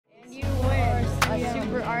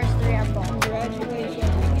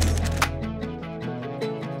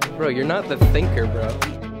Bro, you're not the thinker, bro.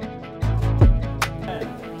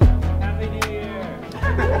 Happy New Year!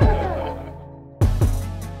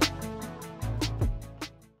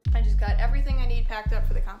 I just got everything I need packed up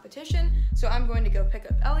for the competition, so I'm going to go pick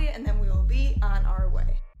up Elliot and then we will be on our way.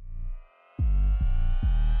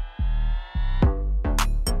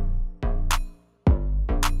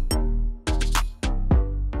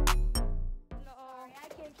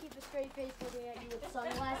 Keep a straight face looking at you with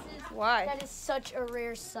sunglasses. Why? That is such a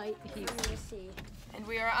rare sight for me to see. And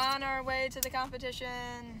we are on our way to the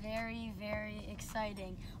competition. Very, very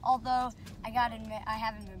exciting. Although, I gotta admit, I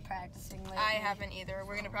haven't been practicing lately. I haven't either.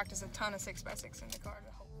 We're gonna practice a ton of 6x6 in the car.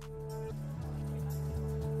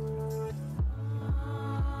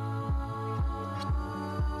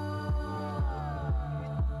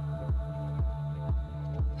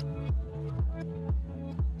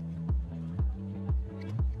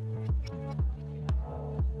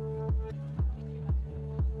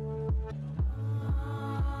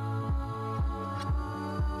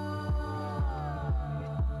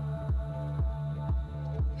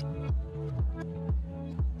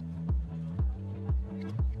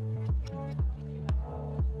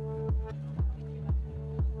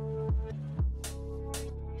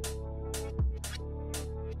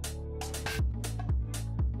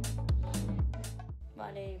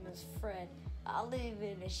 My name is Fred. I live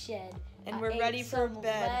in a shed. And I we're ate ready for some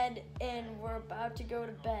bed. lead and we're about to go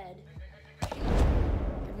to bed.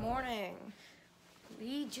 Good morning.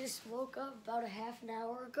 We just woke up about a half an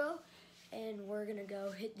hour ago and we're gonna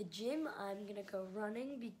go hit the gym. I'm gonna go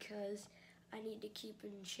running because I need to keep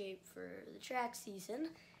in shape for the track season.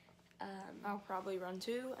 I'll probably run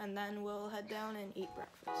too, and then we'll head down and eat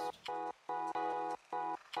breakfast.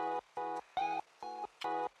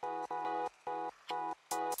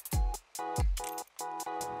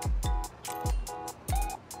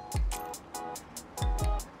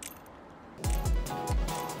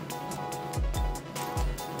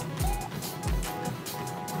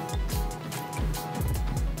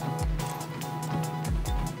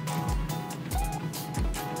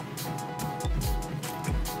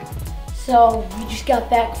 So we just got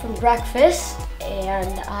back from breakfast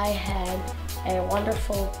and I had a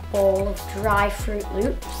wonderful bowl of dry Fruit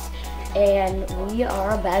Loops and we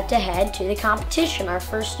are about to head to the competition. Our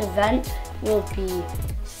first event will be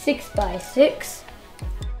 6x6.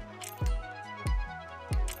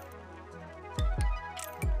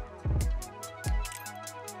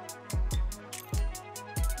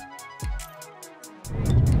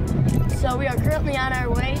 So we are currently on our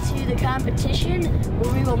way to the competition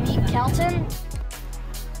where we will meet Kelton.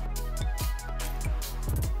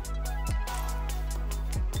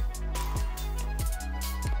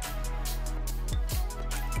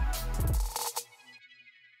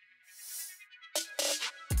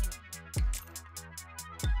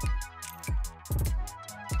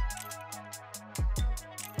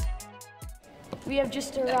 We have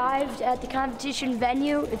just arrived at the competition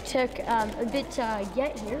venue. It took a bit to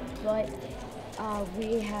get here, but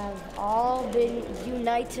we have all been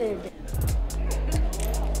united.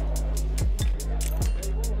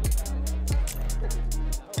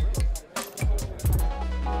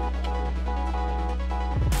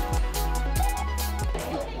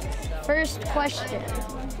 First question.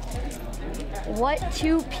 What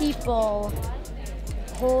two people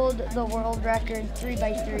hold the world record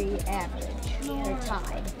 3x3 average? They're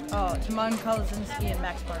tied. Oh, Timon Kolazinski and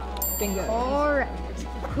Max Park. Bingo. Alright.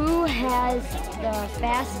 Who has the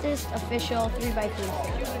fastest official 3x3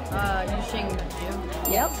 Yushing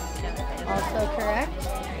Ju. Yep. Also correct.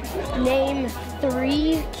 Name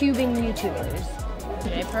 3 cubing YouTubers.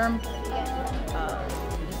 J-Perm.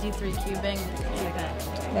 Z3 Cubing. Okay.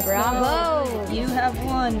 Bravo! You have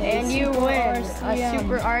won. And you win a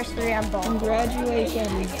Super RS3 ball.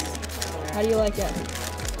 Congratulations. How do you like it?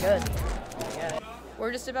 Good.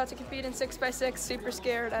 We're just about to compete in 6x6, super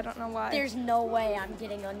scared, I don't know why. There's no way I'm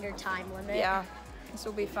getting under time limit. Yeah, this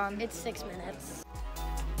will be fun. It's 6 minutes.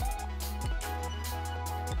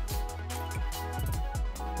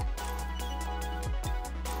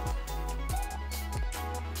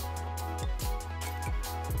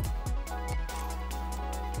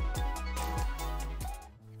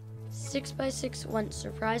 Six by 6 went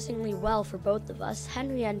surprisingly well for both of us.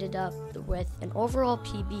 Henry ended up with an overall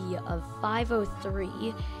PB of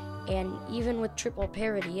 5:03, and even with triple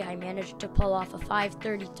parity, I managed to pull off a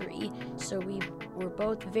 5:33, so we were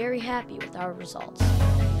both very happy with our results.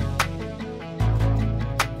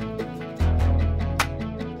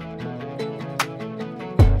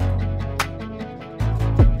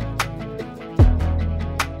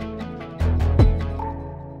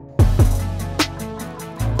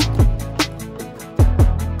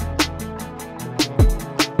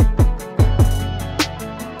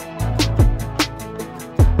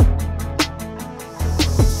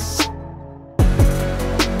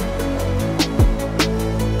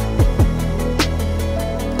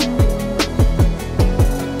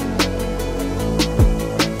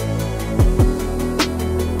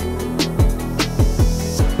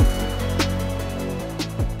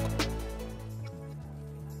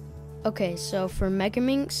 Okay, so for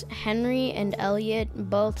Megaminx, Henry and Elliot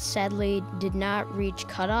both sadly did not reach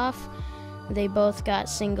cutoff. They both got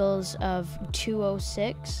singles of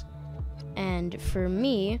 206. And for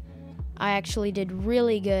me, I actually did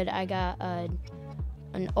really good. I got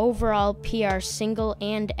an overall PR single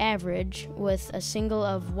and average with a single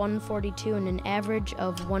of 142 and an average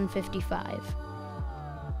of 155.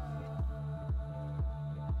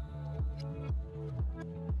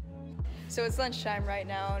 So it's lunchtime right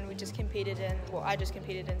now, and we just competed in, well, I just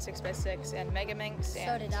competed in 6x6 and Megaminx. So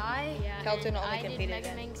And did I. Yeah, Kelton and only I did competed in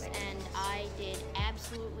Megaminx, Megaminx. and I did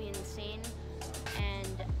absolutely insane.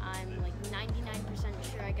 And I'm like 99%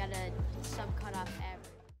 sure I got a sub-cutoff average.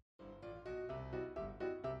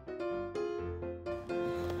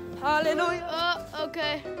 Hallelujah! Oh,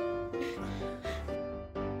 okay.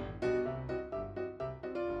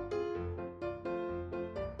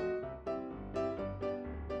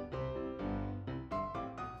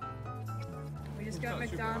 We just got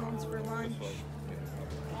McDonald's for lunch.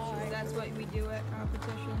 That's what we do at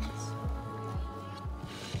competitions.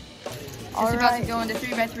 It's about to go into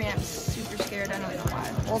 3x3 and I'm super scared. I don't know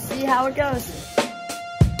why. We'll see how it goes.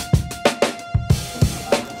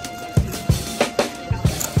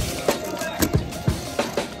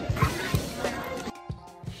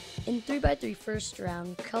 In 3x3 first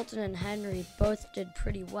round, Kelton and Henry both did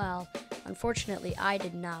pretty well. Unfortunately, I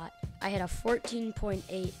did not. I had a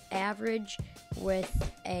 14.8 average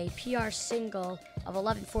with a PR single of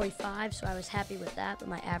 1145, so I was happy with that, but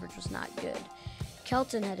my average was not good.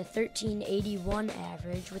 Kelton had a 1381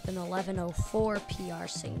 average with an 1104 PR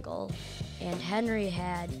single, and Henry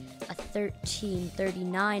had a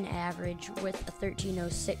 1339 average with a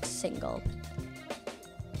 1306 single.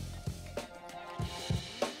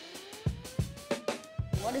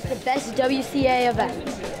 What is the best WCA event?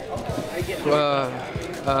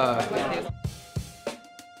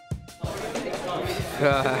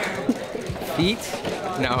 Feet?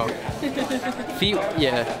 No. Feet,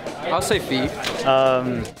 yeah. I'll say feet.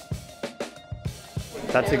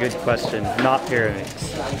 That's a good question. Not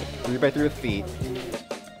pyramids. 3x3 with feet.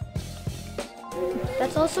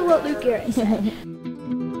 That's also what Luke Garrett said.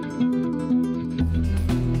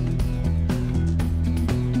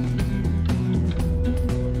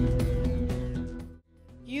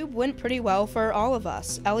 Cube went pretty well for all of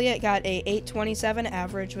us. Elliot got a 827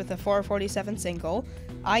 average with a 447 single.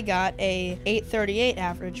 I got a 838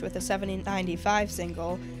 average with a 795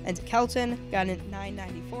 single, and Kelton got a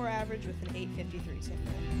 994 average with an 853 single.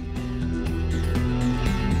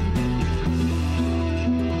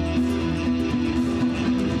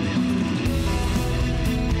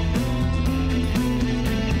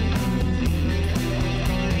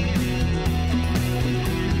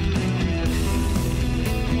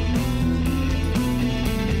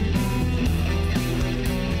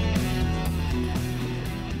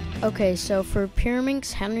 Okay, so for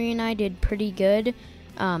Pyraminx, Henry and I did pretty good.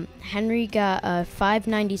 Henry got a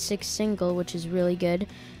 596 single, which is really good,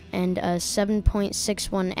 and a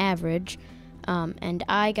 7.61 average. And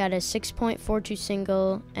I got a 6.42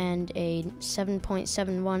 single and a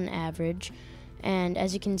 7.71 average. And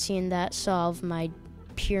as you can see in that solve, my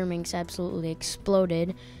Pyraminx absolutely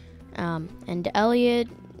exploded. And Elliot,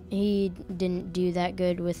 he didn't do that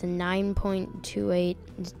good with a 9.28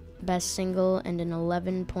 best single and an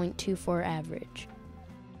 11.24 average.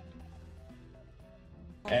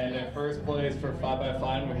 And in first place for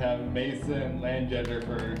 5x5, we have Mason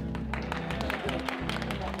Landgenderford.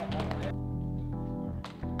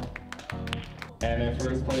 And in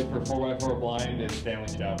first place for 4x4 blind is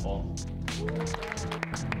Stanley Chapel.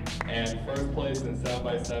 And first place in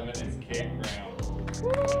 7x7 is Kate Graham.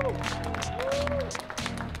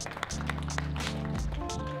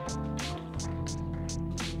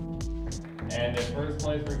 And in first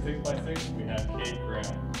place for 6x6, we have Kate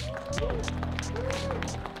Graham.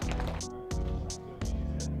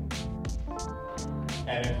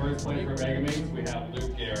 And in first place for Megaminx, we have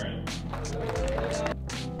Luke Garrett.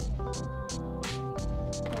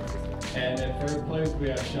 And in first place, we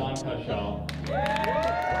have Sean Cushall.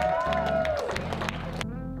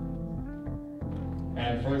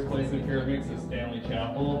 And first place in Pyraminx is Stanley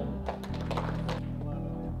Chapel.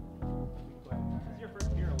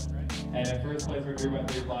 And in first place for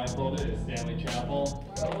 3x3 blindfolded is Stanley Chapel.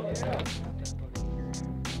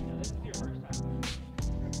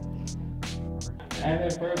 And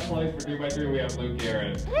in first place for 3x3 we have Luke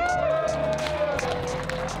Garrett.